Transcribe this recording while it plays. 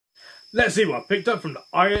Let's see what I picked up from the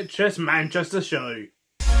IHS Manchester show.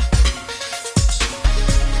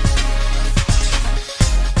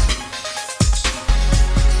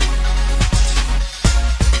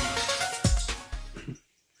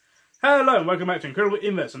 Hello and welcome back to Incredible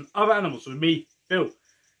Inverts and Other Animals with me, Phil.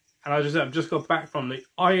 And as I said, I've just got back from the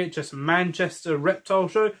IHS Manchester Reptile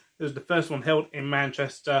Show. This is the first one held in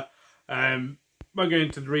Manchester. Won't go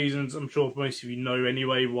into the reasons, I'm sure most of you know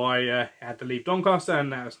anyway, why it had to leave Doncaster and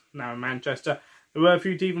now it's now in Manchester. There were a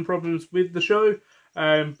few teething problems with the show,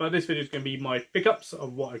 but this video is going to be my pickups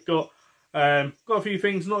of what I've got. Got a few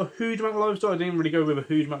things, not a huge amount of livestock, I didn't really go with a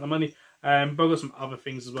huge amount of money, but I've got some other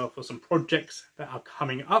things as well for some projects that are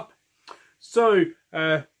coming up. So,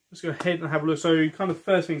 let's go ahead and have a look. So, kind of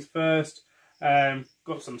first things first,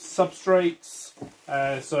 got some substrates.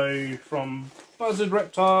 So, from Buzzard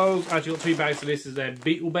Reptiles, I actually got 2 bags of this as their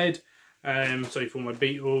beetle bed. So, for my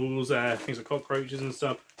beetles, things like cockroaches and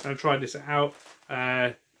stuff. And I tried this out,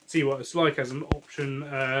 see what it's like as an option,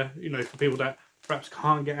 you know, for people that perhaps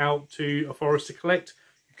can't get out to a forest to collect.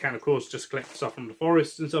 You can, of course, just collect stuff from the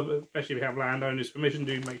forest and stuff, especially if you have landowners' permission,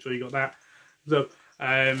 do make sure you got that. So,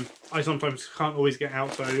 I sometimes can't always get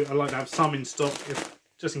out, so I like to have some in stock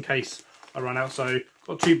just in case I run out. So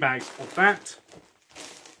got 2 bags of that.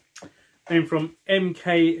 Then from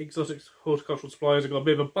MK Exotics Horticultural Supplies, I've got a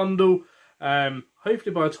bit of a bundle.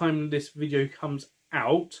 Hopefully by the time this video comes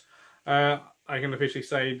out, I can officially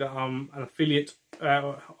say that I'm an affiliate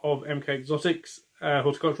of MK Exotics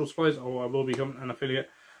Horticultural Supplies, or I will become an affiliate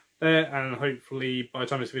there. And hopefully by the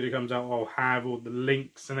time this video comes out, I'll have all the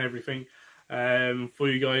links and everything for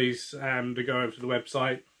you guys to go over to the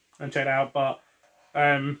website and check it out. But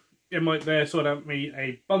it might there sort out me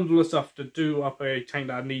a bundle of stuff to do up a tank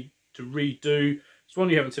that I need to redo. It's one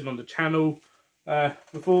you haven't seen on the channel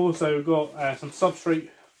before, so we've got some substrate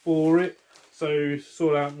for it. So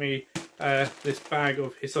sort out me this bag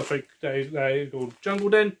of his substrate called Jungle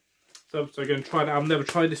Den. So I'm going to try that. I've never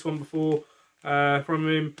tried this one before from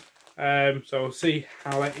him, so I'll see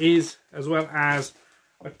how that is, as well as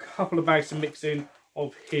a couple of bags to mix in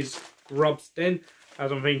of his grubs den,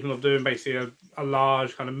 as I'm thinking of doing basically a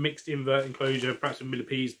large kind of mixed invert enclosure, perhaps some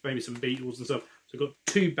millipedes, maybe some beetles and stuff. So I've got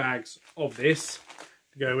 2 bags of this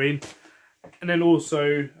to go in, and then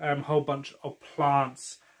also a whole bunch of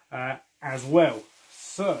plants as well.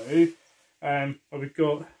 So what we've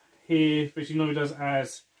got here, which he normally does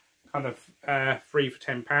as kind of 3 for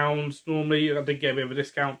 £10 normally. I did get a bit of a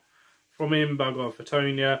discount from him, but I got a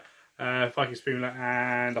Fatonia, Viking Spoonlet,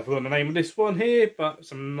 and I forgot the name of this one here, but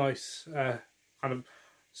some nice kind of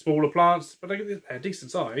smaller plants, but they're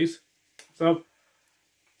decent size. So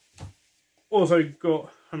also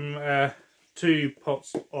got 2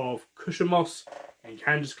 pots of cushion moss, and you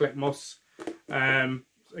can just collect moss. Again,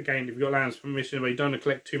 if you've got land's permission where you don't want to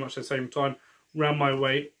collect too much at the same time, round my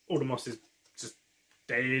way all the moss is just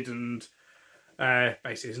dead, and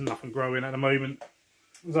basically there's nothing growing at the moment.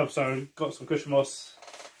 So got some cushion moss,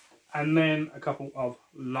 and then a couple of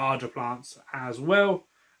larger plants as well.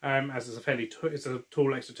 As it's a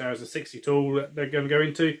tall extra it's a 60 tall that they're going to go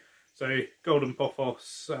into. So golden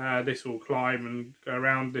pothos, this will climb and go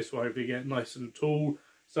around. This will hopefully get nice and tall.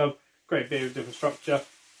 So great bit of different structure.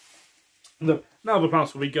 The other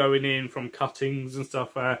plants will be going in from cuttings and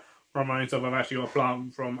stuff from my own stuff. I've actually got a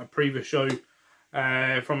plant from a previous show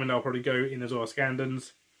from, and they'll probably go in as well as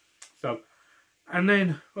scandens. So, and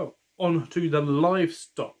then well, on to the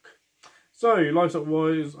livestock. So livestock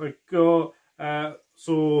wise, I got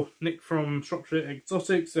saw Nick from Shropshire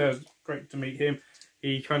Exotics. Great to meet him.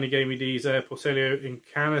 He kind of gave me these Porcelio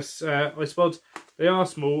Incanus isopods. They are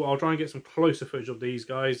small. I'll try and get some closer footage of these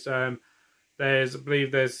guys. I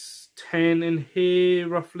believe there's 10 in here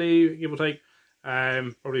roughly, give or take.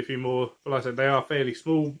 Probably a few more, but like I said, they are fairly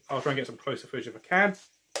small. I'll try and get some closer footage if I can.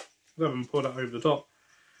 I haven't put that over the top.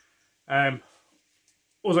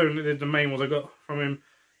 Also, the main ones I got from him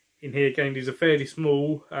in here, again, these are fairly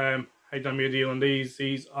small. I've done me a deal on these.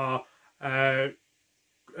 These are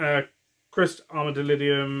Crest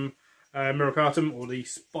Armadillidium Miracatum, or the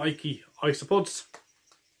spiky isopods.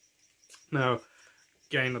 Now,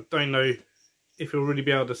 again, I don't know if you'll really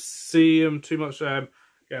be able to see them too much. Yeah,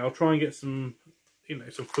 I'll try and get some, you know,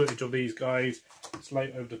 some footage of these guys. It's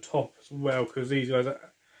late over the top as well, because these guys are,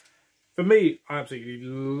 for me, I absolutely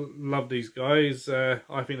love these guys.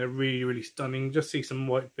 I think they're really, really stunning. Just see some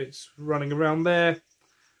white bits running around there.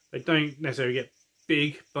 They don't necessarily get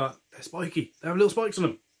big, but they're spiky. They have little spikes on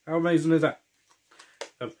them. How amazing is that?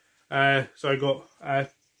 So I got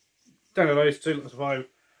 10 of those, 2 lots of 5.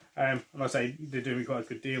 And I say they're doing me quite a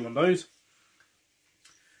good deal on those.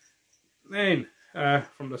 Then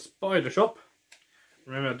from the spider shop,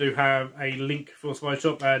 Remember, I do have a link for Spy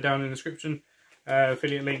Shop down in the description,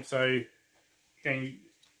 affiliate link, so you can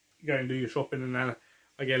go and do your shopping, and then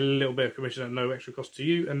I get a little bit of commission at no extra cost to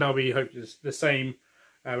you, and that'll be hopefully the same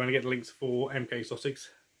when I get the links for MK Exotics.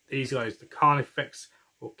 These guys, the Carnifex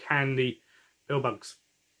or Candy Pill Bugs.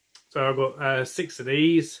 So I've got 6 of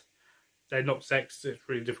these. They're not sexed. It's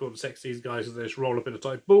really difficult to sex these guys because they just roll up in a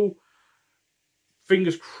tight ball.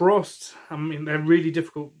 Fingers crossed. I mean, they're really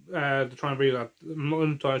difficult to try and breed. I'm not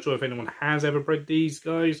entirely sure if anyone has ever bred these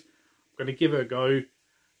guys. I'm going to give it a go,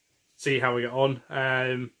 see how we get on.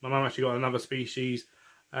 My mum actually got another species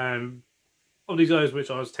of these guys,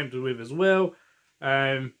 which I was tempted with as well.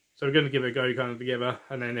 So we're going to give it a go kind of together,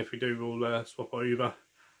 and then if we do, we'll swap over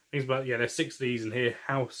things. But yeah, there's 6 of these in here.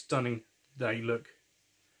 How stunning they look.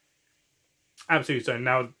 Absolutely stunning.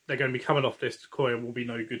 Now they're going to be coming off this. Coil will be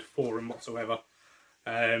no good for them whatsoever.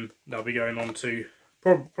 They'll be going on to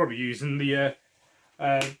probably using the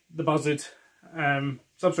buzzard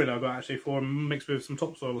substrate I've got actually for them, mixed with some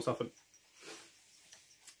topsoil or something.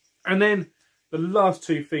 And then the last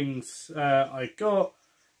 2 things I got,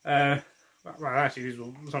 well, actually these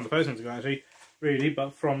were some of the first things I got actually, really,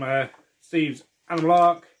 but from Steve's Animal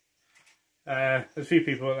Ark. There's a few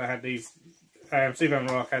people that had these. Steve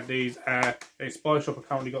Animal Ark had these. Spy Shop have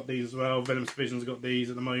currently got these as well. Venomous Vision's got these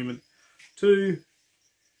at the moment too.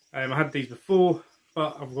 I had these before,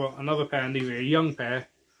 but I've got another pair, and these are a young pair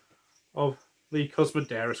of the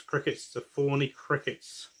Cosmoderus crickets, the Fawny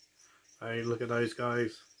crickets. So look at those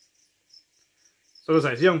guys. So as I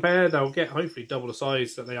say, it's a young pair. They'll get hopefully double the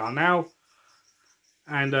size that they are now.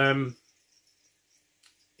 And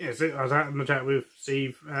yeah, so I was having a chat with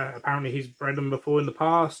Steve. Apparently he's bred them before in the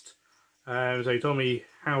past. So he told me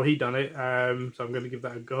how he done it. So I'm going to give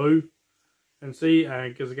that a go and see.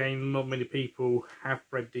 Because again, not many people have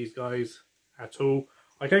bred these guys at all.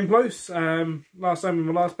 I came close last time with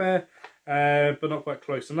my last pair, but not quite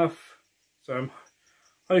close enough. So I'm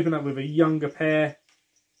hoping that with a younger pair,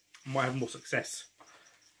 I might have more success.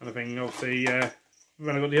 And I think obviously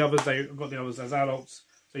when I got the others, I got the others as adults,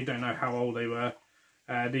 so you don't know how old they were.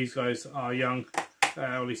 These guys are young, or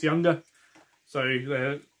at least younger. So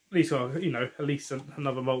at least, you know, at least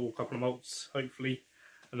another molt or couple of molts, hopefully,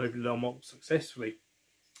 and hopefully they'll molt successfully.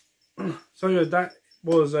 So that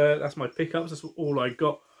was that's my pickups. That's all I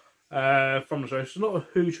got from the show. It's not a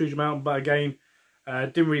huge amount, but again,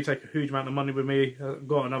 didn't really take a huge amount of money with me. I've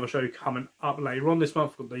got another show coming up later on this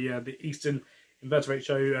month. Got the Eastern Invertebrate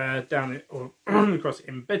show down across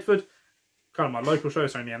in Bedford. Kind of my local show.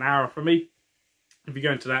 It's only an hour for me. If you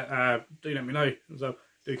go into that, do let me know. So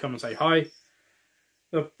do come and say hi.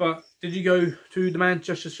 But did you go to the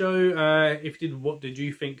Manchester show? If you did, what did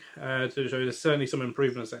you think to the show? There's certainly some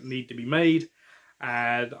improvements that need to be made.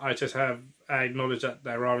 I just have acknowledged that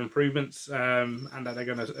there are improvements and that they're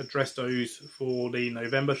going to address those for the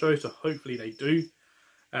November show. So hopefully they do.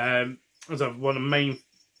 So one of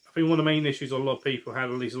the main issues a lot of people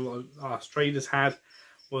had, at least a lot of us traders had,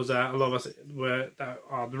 was a lot of us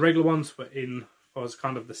the regular ones were in was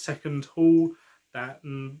kind of the second haul that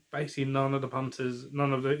basically none of the punters,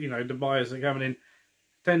 none of the the buyers that are coming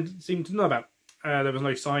in seem to know about. There was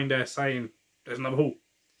no sign there saying there's another haul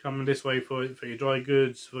coming this way for your dry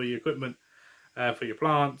goods, for your equipment, for your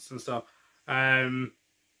plants and stuff. So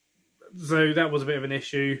that was a bit of an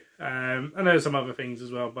issue. And there's some other things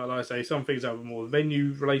as well, but like I say, some things that were more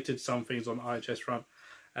venue related, some things on the IHS front.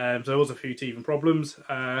 So there was a few teething problems.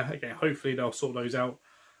 Again, hopefully they'll sort those out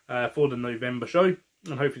for the November show,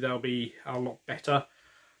 and hopefully they'll be a lot better.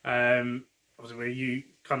 Obviously we're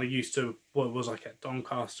kind of used to what it was like at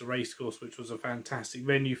Doncaster Racecourse, which was a fantastic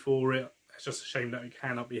venue for it. It's just a shame that it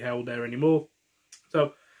cannot be held there anymore.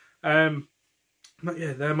 So but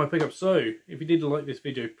yeah, they're my pickups. So if you did like this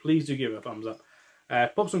video, please do give it a thumbs up.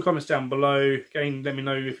 Pop some comments down below. Again, let me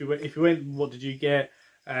know if you went, what did you get,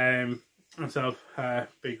 and stuff.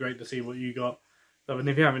 Be great to see what you got. So, and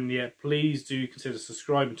if you haven't yet, please do consider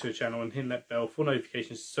subscribing to the channel and hitting that bell for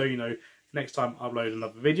notifications so you know next time I upload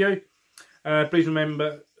another video. Please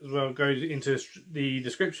remember as well, go into the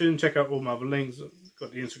description, check out all my other links.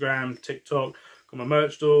 Got the Instagram, TikTok, got my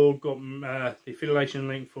merch store, got the affiliation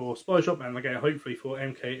link for Spy Shop, and again hopefully for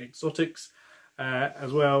MK Exotics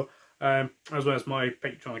as well as my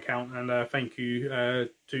Patreon account. And thank you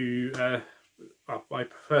to my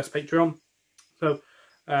first Patreon. So,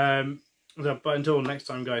 but until next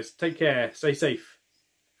time, guys, take care, stay safe,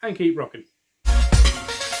 and keep rocking.